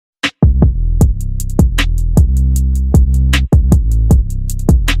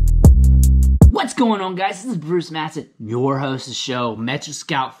going on, guys? This is Bruce Matson, your host of the show, Metro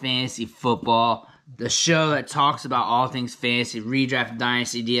Scout Fantasy Football, the show that talks about all things fantasy, redraft,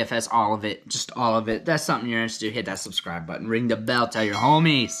 dynasty, DFS, all of it, just all of it. That's something you're interested in, hit that subscribe button, ring the bell, tell your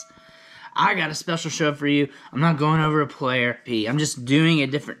homies. I got a special show for you. I'm not going over a player. I'm just doing a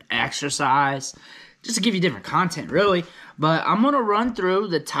different exercise just to give you different content, really. But I'm going to run through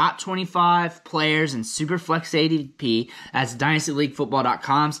the top 25 players in Superflex ADP. That's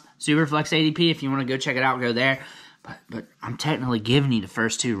DynastyLeagueFootball.com's Superflex ADP. If you want to go check it out, go there. But I'm technically giving you the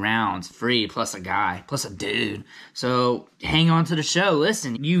first 2 rounds free, plus a guy, plus a dude. So hang on to the show.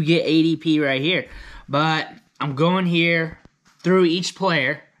 Listen, you get ADP right here. But I'm going here through each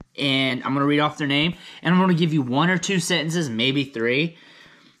player, and I'm going to read off their name. And I'm going to give you 1 or 2 sentences, maybe 3,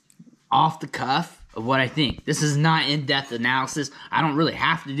 off the cuff of what I think. This is not in-depth analysis. I don't really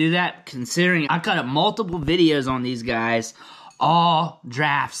have to do that, considering I cut up multiple videos on these guys all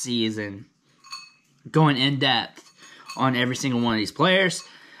draft season, going in-depth on every single one of these players.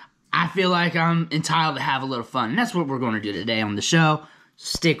 I feel like I'm entitled to have a little fun, and that's what we're going to do today on the show.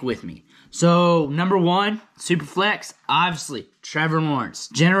 Stick with me. So, number 1, Superflex, obviously, Trevor Lawrence.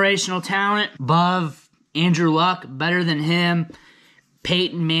 Generational talent, above Andrew Luck, better than him,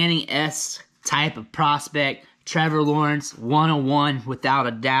 Peyton Manning-esque type of prospect. Trevor Lawrence, 101 without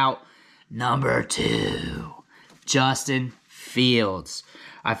a doubt. Number 2, Justin Fields.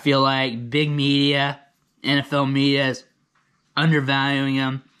 I feel like big media, NFL media is undervaluing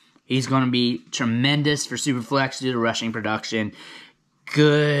him. He's going to be tremendous for Superflex due to rushing production.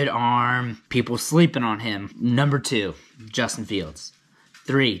 Good arm. People sleeping on him. Number 2, Justin Fields.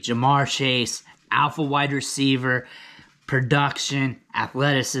 3, Jamar Chase, alpha wide receiver, production,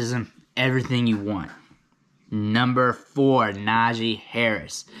 athleticism, everything you want. Number 4, Najee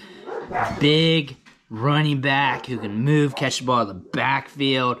Harris. Big running back who can move, catch the ball in the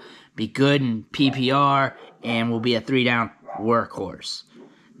backfield, be good in PPR, and will be a 3-down workhorse.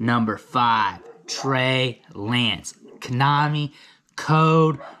 Number 5, Trey Lance. Konami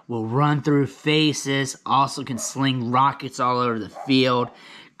code will run through faces, also can sling rockets all over the field.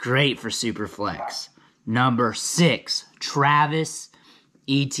 Great for Superflex. Number 6, Travis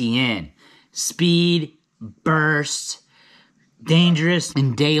Etienne. Speed, burst, dangerous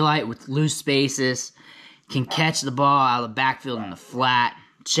in daylight with loose spaces, can catch the ball out of the backfield in the flat,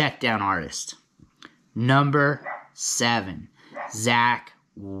 check down artist. Number 7, Zach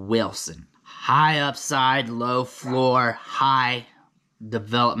Wilson. High upside, low floor, high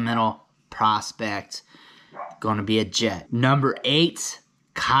developmental prospect. Going to be a Jet. Number 8,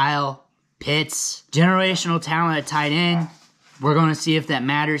 Kyle Pitts. Generational talent at tight end. We're going to see if that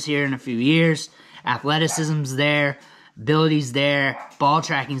matters here in a few years. Athleticism's there. Ability's there. Ball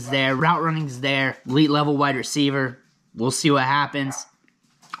tracking's there. Route running's there. Elite level wide receiver. We'll see what happens.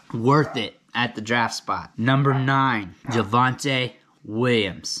 Worth it at the draft spot. Number 9, Javonte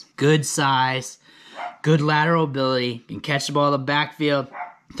Williams. Good size. Good lateral ability. Can catch the ball in the backfield.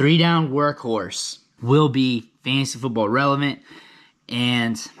 3-down workhorse. Will be fantasy football relevant.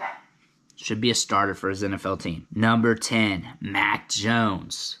 And should be a starter for his NFL team. Number 10, Mac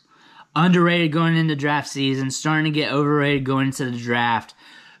Jones. Underrated going into draft season. Starting to get overrated going into the draft.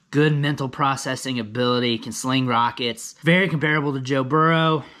 Good mental processing ability. Can sling rockets. Very comparable to Joe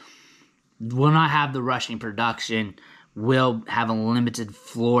Burrow. Will not have the rushing production. Will have a limited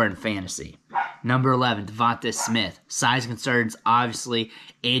floor in fantasy. Number 11, Devonta Smith. Size concerns, obviously.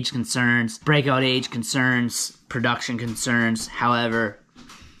 Age concerns. Breakout age concerns. Production concerns. However,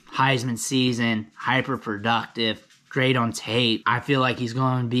 Heisman season, hyper productive, great on tape. I feel like he's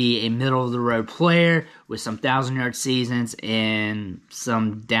going to be a middle-of-the-road player with some 1,000-yard seasons and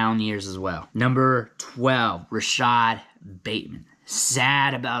some down years as well. Number 12, Rashad Bateman.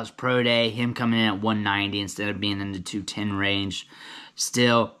 Sad about his pro day, him coming in at 190 instead of being in the 210 range.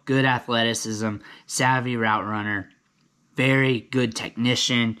 Still, good athleticism, savvy route runner, very good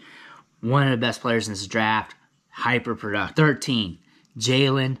technician, one of the best players in this draft, hyper productive. 13,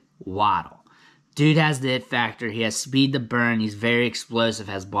 Jalen Waddle. Dude has the it factor. He has speed to burn. He's very explosive,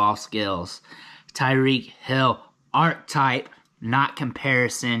 has ball skills. Tyreek Hill, archetype, not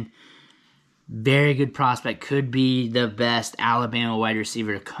comparison. Very good prospect. Could be the best Alabama wide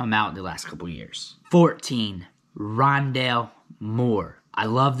receiver to come out in the last couple years. 14, Rondale Moore. I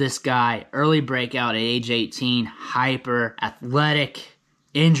love this guy. Early breakout at age 18. Hyper, athletic.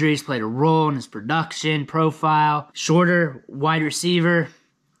 Injuries played a role in his production profile. Shorter wide receiver,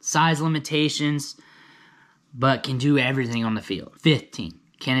 size limitations, but can do everything on the field. 15,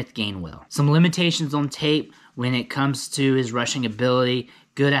 Kenneth Gainwell. Some limitations on tape when it comes to his rushing ability.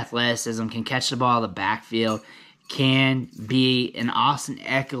 Good athleticism, can catch the ball in the backfield, can be an Austin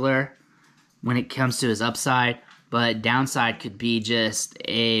Eckler when it comes to his upside, but downside could be just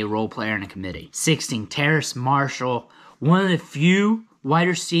a role player in a committee. 16, Terrace Marshall, one of the few wide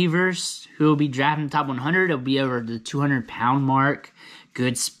receivers who will be drafted in the top 100. He'll be over the 200-pound mark.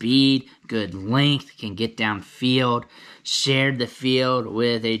 Good speed, good length, can get downfield. Shared the field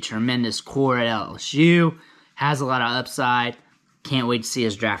with a tremendous core at LSU. Has a lot of upside. Can't wait to see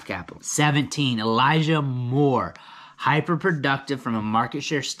his draft capital. 17, Elijah Moore. Hyper productive from a market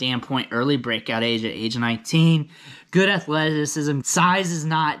share standpoint. Early breakout age at age 19. Good athleticism. Size is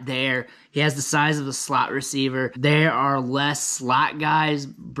not there. He has the size of a slot receiver. There are less slot guys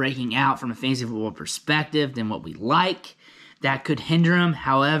breaking out from a fantasy football perspective than what we like. That could hinder him.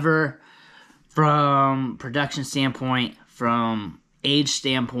 However, from production standpoint, from age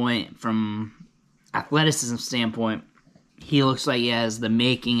standpoint, from athleticism standpoint, he looks like he has the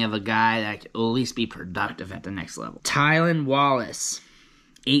making of a guy that could at least be productive at the next level. Tylan Wallace,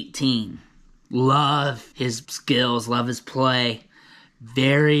 18. Love his skills, love his play.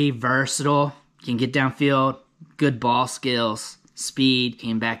 Very versatile. Can get downfield. Good ball skills. Speed.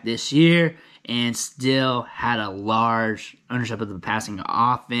 Came back this year and still had a large ownership of the passing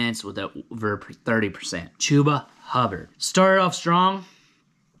offense with over 30%. Chuba Hubbard. Started off strong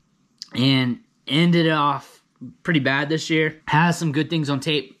and ended off pretty bad this year. Has some good things on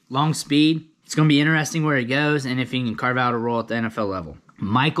tape. Long speed. It's going to be interesting where he goes and if he can carve out a role at the NFL level.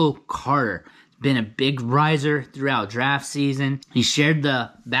 Michael Carter. Been a big riser throughout draft season. He shared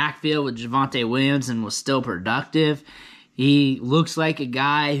the backfield with Javonte Williams and was still productive. He looks like a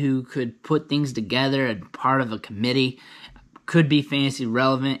guy who could put things together and part of a committee. Could be fantasy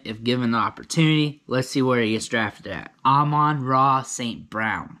relevant if given the opportunity. Let's see where he gets drafted at. Amon-Ra St.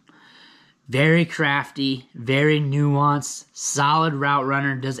 Brown. Very crafty, very nuanced, solid route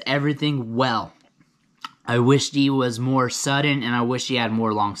runner, does everything well. I wished he was more sudden, and I wish he had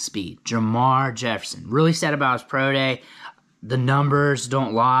more long speed. Jamar Jefferson. Really sad about his pro day. The numbers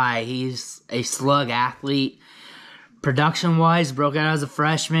don't lie. He's a slug athlete. Production-wise, broke out as a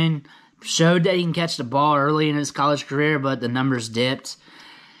freshman. Showed that he can catch the ball early in his college career, but the numbers dipped.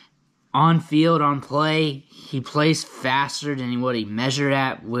 On field, on play, he plays faster than what he measured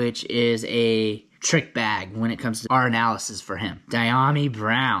at, which is a trick bag when it comes to our analysis for him. Dyami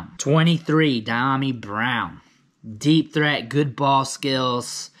Brown. 23, Dyami Brown. Deep threat, good ball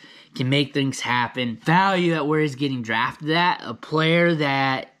skills, can make things happen. Value at where he's getting drafted at. A player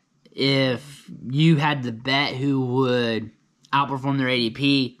that if you had to bet who would outperform their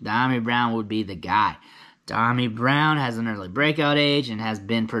ADP, Dyami Brown would be the guy. Dyami Brown has an early breakout age and has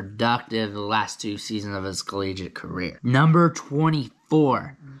been productive the last 2 seasons of his collegiate career. Number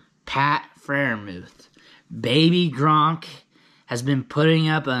 24, Pat Freiermuth. Baby Gronk has been putting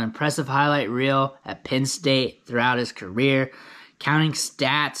up an impressive highlight reel at Penn State throughout his career. Counting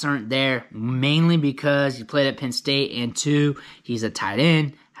stats aren't there, mainly because he played at Penn State, and 2, he's a tight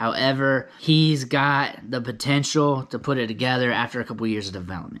end. However, he's got the potential to put it together after a couple years of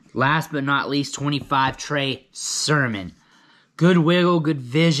development. Last but not least, 25, Trey Sermon. Good wiggle, good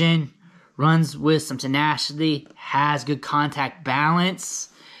vision, runs with some tenacity, has good contact balance,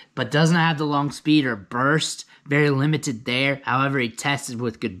 but doesn't have the long speed or burst. Very limited there. However, he tested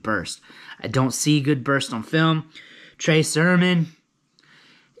with good burst. I don't see good burst on film. Trey Sermon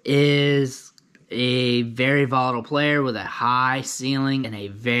is a very volatile player with a high ceiling and a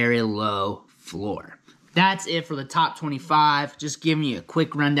very low floor. That's it for the top 25. Just giving you a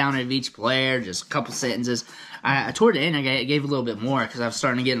quick rundown of each player, just a couple sentences. Toward the end, I gave a little bit more because I was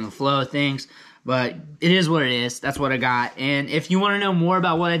starting to get in the flow of things. But it is what it is. That's what I got. And if you want to know more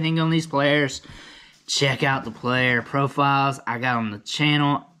about what I think on these players, check out the player profiles I got on the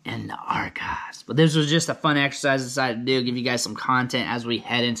channel and the archives. But this was just a fun exercise I decided to do, give you guys some content as we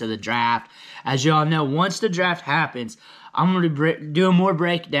head into the draft. As you all know, once the draft happens, I'm going to be doing more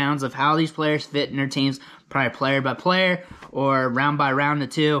breakdowns of how these players fit in their teams, probably player by player or round by round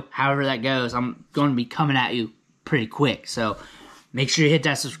of 2, however that goes. I'm going to be coming at you pretty quick. So make sure you hit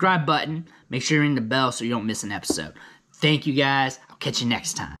that subscribe button. Make sure you ring the bell so you don't miss an episode. Thank you guys. I'll catch you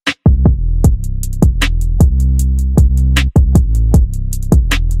next time.